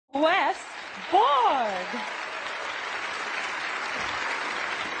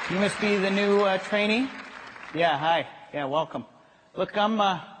You must be the new trainee? Yeah, hi. Yeah, welcome. Look, I'm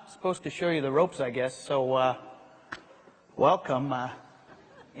supposed to show you the ropes, I guess, so welcome.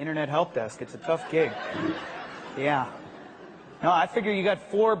 Internet help desk. It's a tough gig. Yeah. No, I figure you got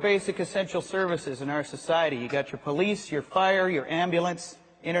 4 basic essential services in our society. You got your police, your fire, your ambulance,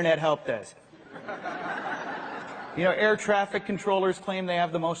 internet help desk. You know, air traffic controllers claim they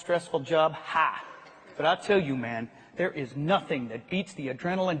have the most stressful job. Ha! But I'll tell you, man, there is nothing that beats the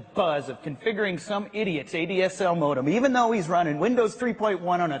adrenaline buzz of configuring some idiot's ADSL modem, even though he's running Windows 3.1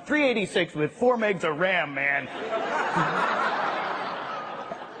 on a 386 with 4 megs of RAM, man.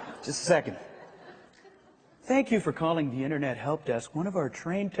 Just a second. Thank you for calling the Internet Help Desk. One of our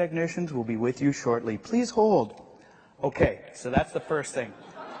trained technicians will be with you shortly. Please hold. Okay, so that's the first thing.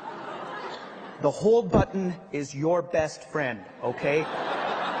 The hold button is your best friend, okay?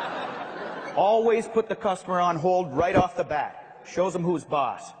 Always put the customer on hold right off the bat. Shows them who's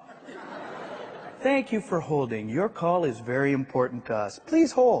boss. Thank you for holding. Your call is very important to us.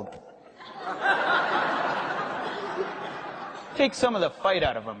 Please hold. Take some of the fight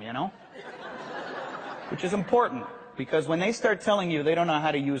out of them, you know? Which is important, because when they start telling you they don't know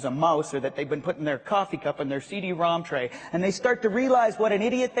how to use a mouse or that they've been putting their coffee cup in their CD-ROM tray, and they start to realize what an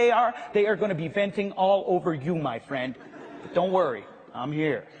idiot they are going to be venting all over you, my friend. But don't worry, I'm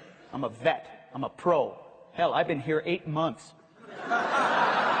here. I'm a vet. I'm a pro. Hell, I've been here 8 months.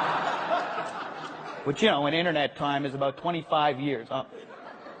 Which, you know, in internet time is about 25 years.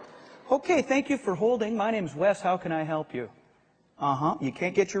 Okay, thank you for holding. My name's Wes. How can I help you? You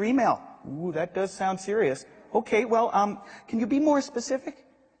can't get your email. Ooh, that does sound serious. Okay, well, can you be more specific?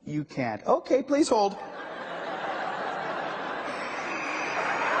 You can't. Okay, please hold.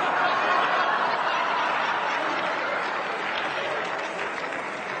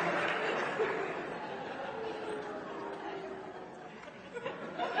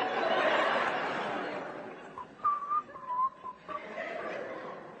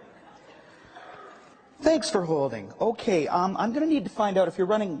 Thanks for holding. Okay, I'm going to need to find out if you're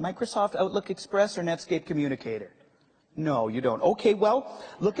running Microsoft Outlook Express or Netscape Communicator. No, you don't. Okay, well,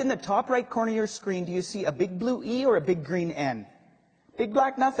 look in the top right corner of your screen. Do you see a big blue E or a big green N? Big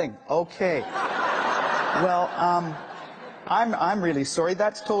black nothing. Okay. Well, I'm really sorry.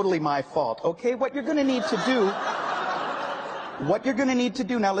 That's totally my fault. Okay, what you're going to need to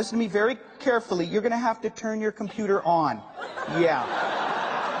do, now listen to me very carefully. You're going to have to turn your computer on. Yeah.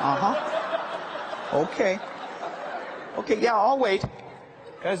 Okay. Okay, yeah, I'll wait.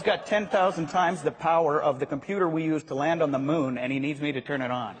 Guy's got 10,000 times the power of the computer we use to land on the moon, and he needs me to turn it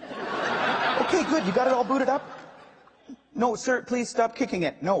on. Okay, good. You got it all booted up? No, sir, please stop kicking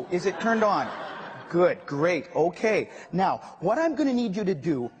it. No, is it turned on? Good, great, okay. Now, what I'm going to need you to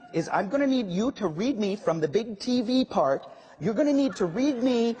do is I'm going to need you to read me from the big TV part. You're going to need to read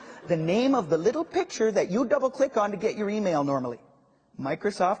me the name of the little picture that you double-click on to get your email normally.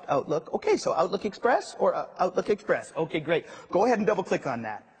 Microsoft Outlook. Okay, so Outlook Express or Outlook Express. Okay, great. Go ahead and double-click on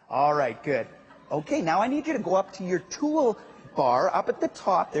that. All right, good. Okay, now I need you to go up to your tool bar. Up at the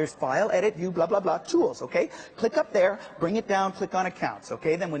top, there's File, Edit, View, blah, blah, blah, Tools, okay? Click up there, bring it down, click on Accounts,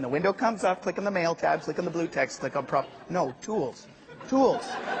 okay? Then when the window comes up, click on the Mail tab, click on the blue text, click on No, Tools. Tools.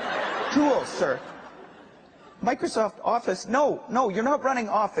 Tools, sir. Microsoft Office. No, you're not running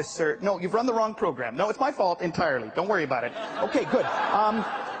Office, sir. No, you've run the wrong program. No, it's my fault entirely. Don't worry about it. Okay, good.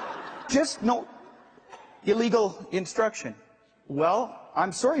 No illegal instruction. Well,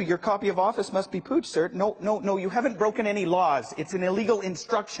 I'm sorry, your copy of Office must be pooched, sir. No, you haven't broken any laws. It's an illegal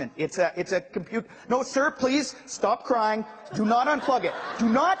instruction. It's a computer. No, sir, please stop crying. Do not unplug it. Do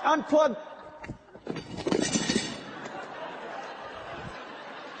not unplug.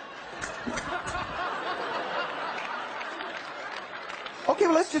 Okay,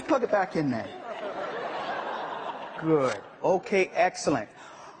 well, let's just plug it back in then. Good. Okay, excellent.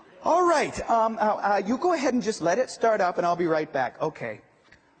 All right, you go ahead and just let it start up, and I'll be right back. Okay,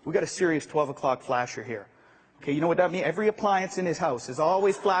 we got a serious 12 o'clock flasher here. Okay, you know what that means? Every appliance in his house is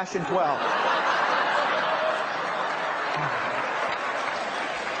always flashing 12.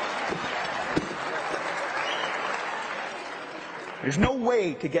 There's no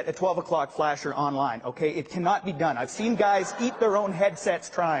way to get a 12 o'clock flasher online, okay? It cannot be done. I've seen guys eat their own headsets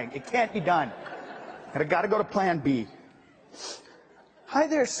trying. It can't be done. And I gotta go to plan B. Hi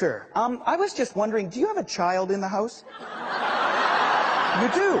there, sir. I was just wondering, do you have a child in the house? You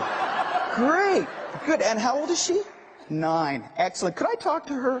do? Great. Good. And how old is she? 9. Excellent. Could I talk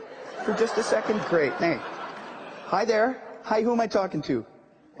to her for just a second? Great. Thanks. Hi there. Hi, who am I talking to?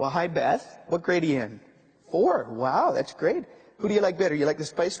 Well, hi, Beth. What grade are you in? 4. Wow, that's great. Who do you like better? You like the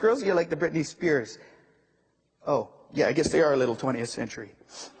Spice Girls or you like the Britney Spears? Oh, yeah, I guess they are a little 20th century.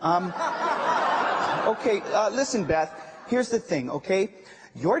 Okay, listen, Beth. Here's the thing, okay?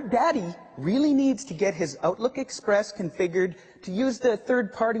 Your daddy really needs to get his Outlook Express configured to use the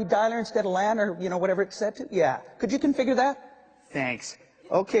third-party dialer instead of LAN or, whatever it's set to. Yeah. Could you configure that? Thanks.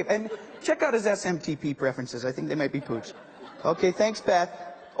 Okay, and check out his SMTP preferences. I think they might be pooch. Okay, thanks, Beth.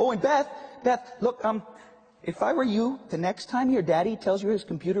 Oh, and Beth, look, if I were you, the next time your daddy tells you his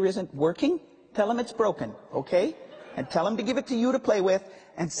computer isn't working, tell him it's broken, okay? And tell him to give it to you to play with,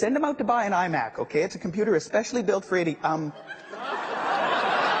 and send him out to buy an iMac, okay? It's a computer especially built for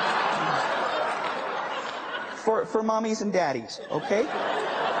for mommies and daddies, okay?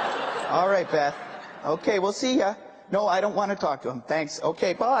 All right, Beth. Okay, we'll see ya. No, I don't want to talk to him. Thanks.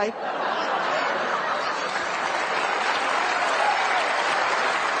 Okay, bye.